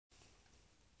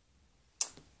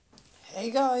Hey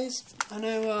guys, I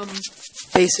know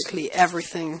basically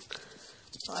everything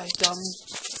I've done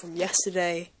from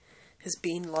yesterday has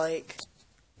been like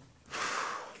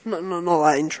not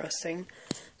that interesting,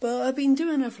 but I've been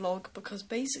doing a vlog because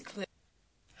basically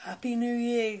Happy New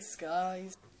Year's,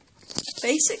 guys.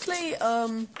 Basically,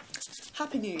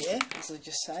 Happy New Year, as I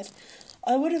just said.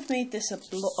 I would have made this a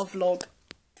vlog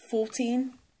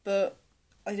 14, but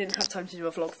I didn't have time to do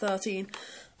a vlog 13.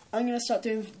 I'm going to start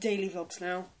doing daily vlogs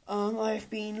now. I've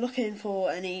been looking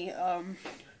for any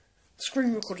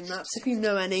screen recording apps. If you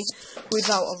know any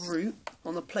without a root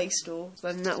on the Play Store,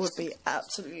 then that would be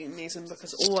absolutely amazing,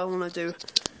 because all I want to do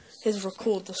is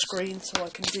record the screen so I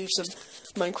can do some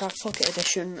Minecraft Pocket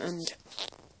Edition and,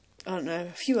 I don't know,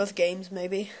 a few other games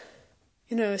maybe.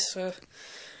 You know, it's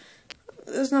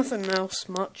there's nothing else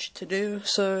much to do,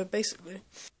 so basically,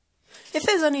 if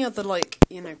there's any other, like,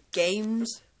 you know,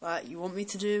 games that you want me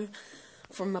to do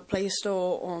from the Play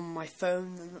Store or on my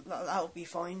phone, then that would be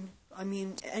fine. I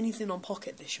mean, anything on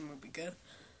Pocket Edition would be good.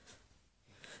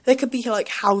 There could be like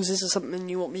houses or something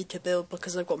you want me to build,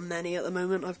 because I've got many at the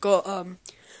moment.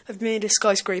 I've made a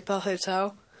skyscraper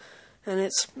hotel, and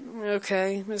it's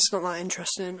okay, it's not that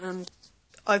interesting, and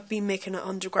I've been making an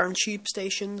underground tube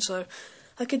station, so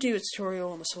I could do a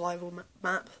tutorial on the survival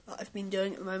map that I've been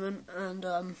doing at the moment, and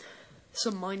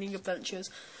some mining adventures.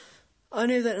 I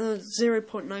know that the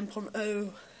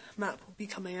 0.9.0 map will be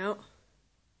coming out.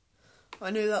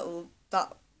 I know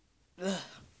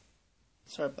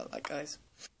sorry about that, guys.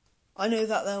 I know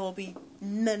that there will be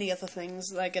many other things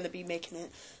that are going to be making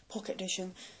it Pocket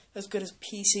Edition as good as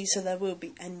PC, so there will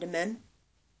be Endermen,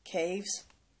 caves,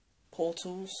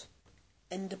 portals,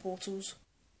 Ender portals,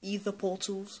 Ether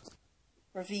portals,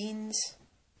 ravines,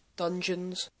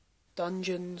 dungeons.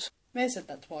 May have said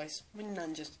that twice. My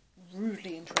nan just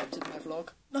rudely interrupted my vlog.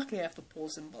 Luckily I have the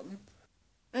pausing button.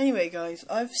 Anyway guys,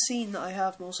 I've seen that I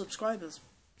have more subscribers.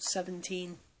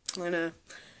 17. I know.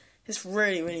 It's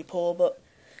really poor, but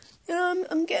you know,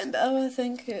 I'm getting better. I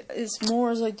think it's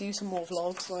more as I do some more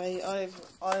vlogs.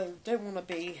 I don't want to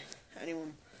be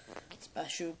anyone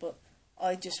special, but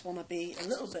I just want to be a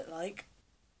little bit like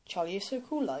Charlie Is So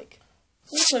Cool, like.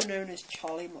 Also known as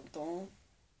Charlie McDonald,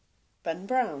 Ben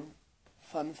Brown,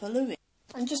 Fun for Louie,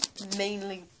 and just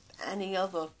mainly any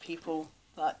other people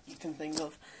that you can think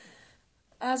of.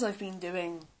 As I've been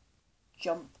doing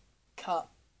jump cut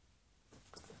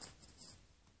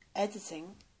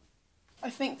editing, I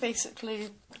think basically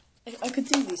I could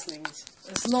do these things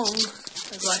as long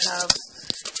as I have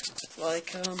like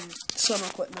some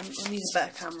equipment. I need a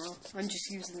better camera. I'm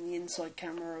just using the inside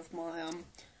camera of my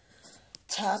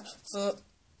tab, but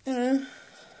you know,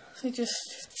 I just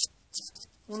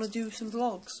want to do some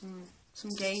vlogs and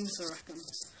some games, I reckon.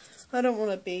 I don't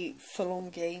want to be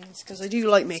full-on games, because I do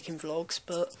like making vlogs,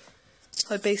 but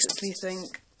I basically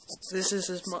think this is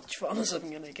as much fun as I'm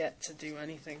going to get to do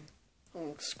anything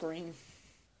on screen.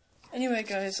 Anyway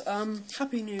guys,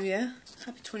 Happy New Year,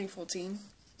 Happy 2014,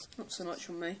 not so much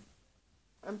from me.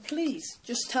 And please,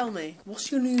 just tell me,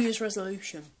 what's your New Year's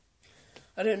resolution?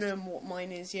 I don't know what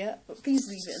mine is yet, but please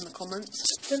leave it in the comments.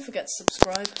 Don't forget to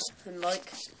subscribe and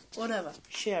like, whatever,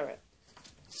 share it.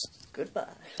 Goodbye.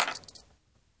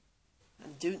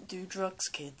 And don't do drugs,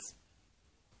 kids.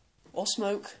 Or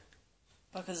smoke,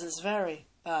 because it's very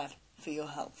bad for your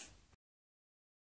health.